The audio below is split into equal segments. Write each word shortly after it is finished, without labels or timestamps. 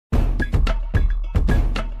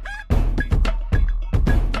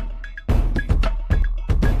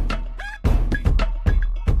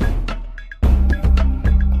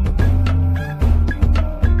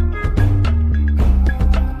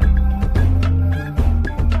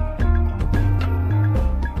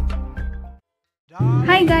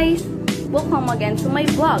Hi guys! Welcome again to my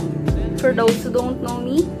vlog. For those who don't know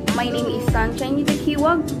me, my name is Sunshine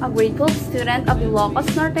Kiwag, a grade 12 student of Ilocos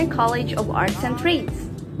Norte College of Arts and Trades.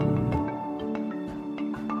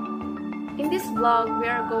 In this vlog, we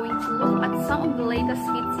are going to look at some of the latest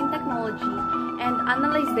hits in technology and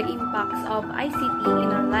analyze the impacts of ICT in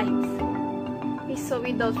our lives. Okay, so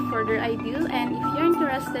without further ado, and if you're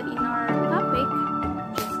interested in our topic,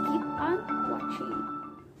 just keep on watching.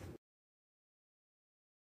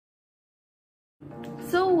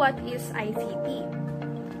 So what is ICT?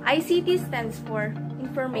 ICT stands for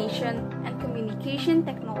Information and Communication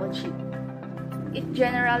Technology. It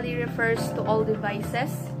generally refers to all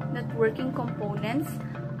devices, networking components,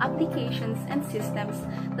 applications, and systems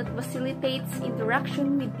that facilitates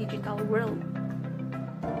interaction with digital world.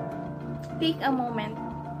 Take a moment,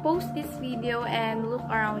 pause this video and look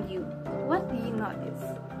around you. What do you notice?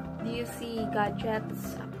 Do you see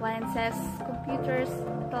gadgets, appliances, computers,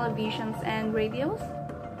 televisions, and radios?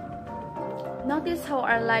 Notice how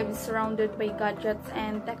our lives is surrounded by gadgets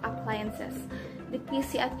and tech appliances. The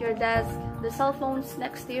PC at your desk, the cell phones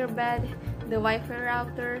next to your bed, the Wi-Fi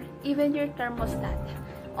router, even your thermostat.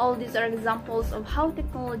 All these are examples of how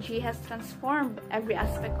technology has transformed every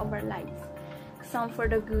aspect of our lives. Some for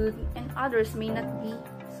the good and others may not be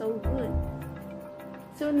so good.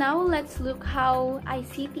 So now let's look how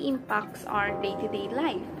ICT impacts our day-to-day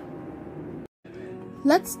life.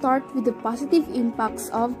 Let's start with the positive impacts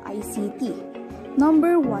of ICT.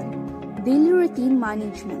 Number 1. Daily routine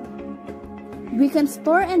management. We can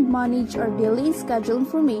store and manage our daily schedule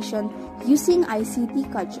information using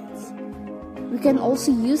ICT gadgets. We can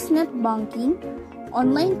also use net banking,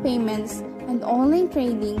 online payments, and online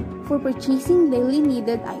trading for purchasing daily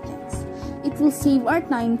needed items. It will save our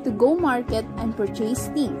time to go market and purchase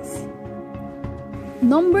things.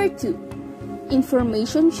 Number 2.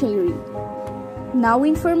 Information sharing. Now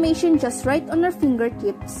information just right on our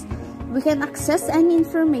fingertips. We can access any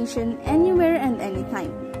information anywhere and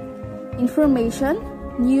anytime. Information,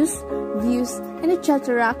 news, views, and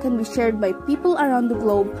etc. can be shared by people around the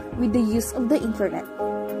globe with the use of the internet.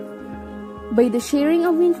 By the sharing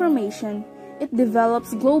of information, it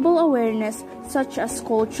develops global awareness such as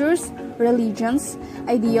cultures, religions,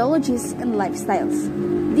 ideologies, and lifestyles.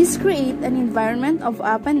 This creates an environment of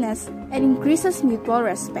openness and increases mutual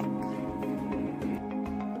respect.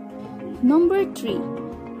 Number 3.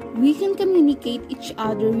 We can communicate each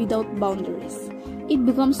other without boundaries. It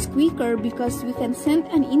becomes quicker because we can send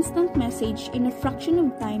an instant message in a fraction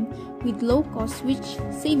of time with low cost, which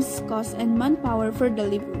saves cost and manpower for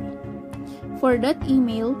delivery. For that,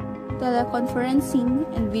 email, teleconferencing,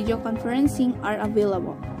 and video conferencing are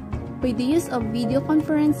available. By the use of video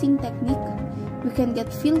conferencing technique, we can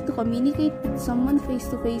get feel to communicate with someone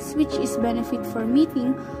face-to-face, which is benefit for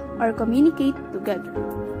meeting or communicate together.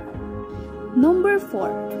 Number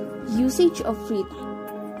 4. Usage of free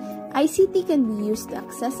time. ICT can be used to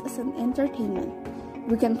access as an entertainment.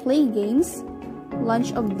 We can play games,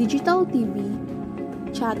 launch of digital TV,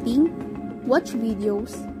 chatting, watch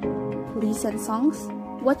videos, listen songs,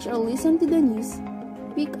 watch or listen to the news,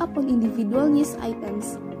 pick up on individual news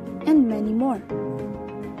items, and many more.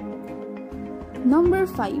 Number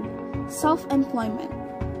 5. Self-employment.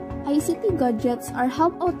 ICT gadgets are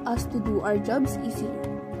help out us to do our jobs easier.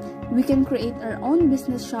 We can create our own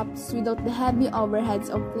business shops without the heavy overheads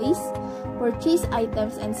of place, purchase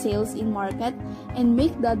items and sales in market, and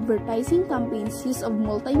make the advertising campaigns use of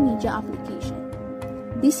multimedia application.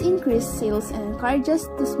 This increases sales and encourages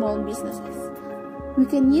to small businesses. We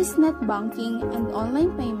can use net banking and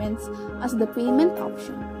online payments as the payment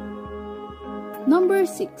option. Number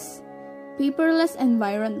 6. Paperless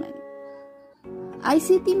environment.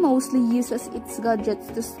 ICT mostly uses its gadgets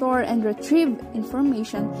to store and retrieve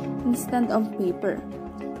information instead of paper.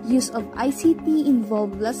 Use of ICT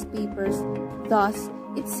involves less papers, thus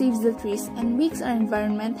it saves the trees and makes our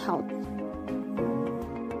environment healthy.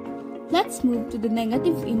 Let's move to the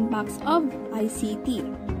negative impacts of ICT.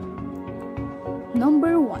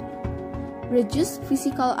 Number 1. Reduced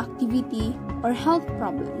physical activity or health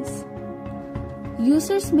problems.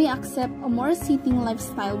 Users may accept a more sitting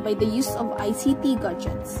lifestyle by the use of ICT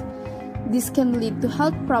gadgets. This can lead to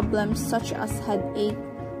health problems such as headache,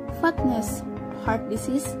 fatness, heart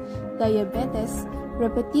disease, diabetes,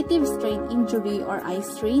 repetitive strain injury or eye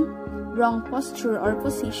strain, wrong posture or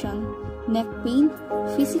position, neck pain,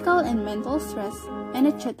 physical and mental stress, and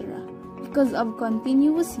etc. because of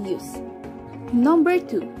continuous use. Number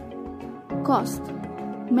 2. Cost.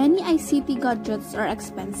 Many ICT gadgets are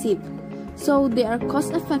expensive, so they are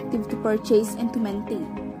cost-effective to purchase and to maintain.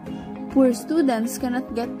 Poor students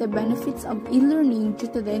cannot get the benefits of e-learning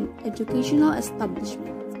due to the educational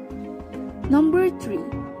establishment. Number 3.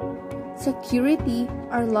 Security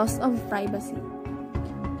or loss of privacy.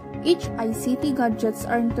 Each ICT gadgets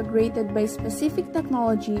are integrated by specific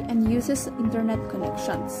technology and uses internet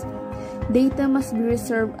connections. Data must be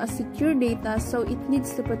reserved as secure data, so it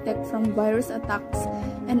needs to protect from virus attacks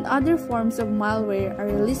and other forms of malware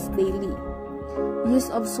are released daily.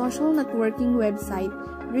 Use of social networking website,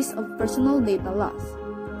 risk of personal data loss.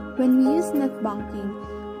 When we use net banking,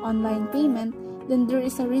 online payment, then there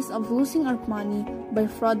is a risk of losing our money by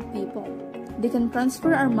fraud people. They can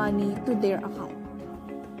transfer our money to their account.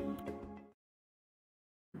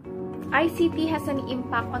 ICT has an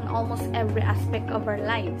impact on almost every aspect of our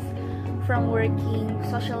lives, from working,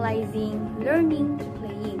 socializing, learning, to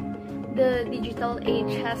playing. The digital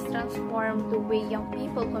age has transformed the way young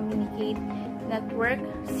people communicate, network,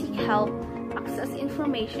 seek help, access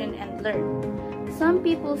information, and learn. Some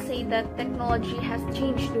people say that technology has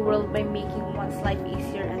changed the world by making one's life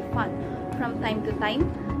easier and fun. From time to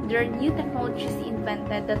time, there are new technologies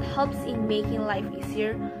invented that helps in making life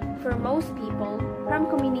easier for most people, from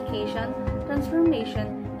communication,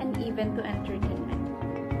 transformation, and even to entertainment.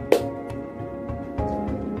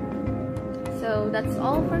 So that's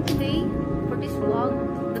all for today, for this vlog.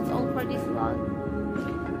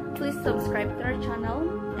 Please subscribe to our channel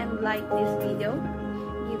and like this video.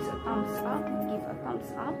 Give a thumbs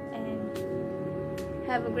up, and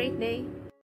have a great day.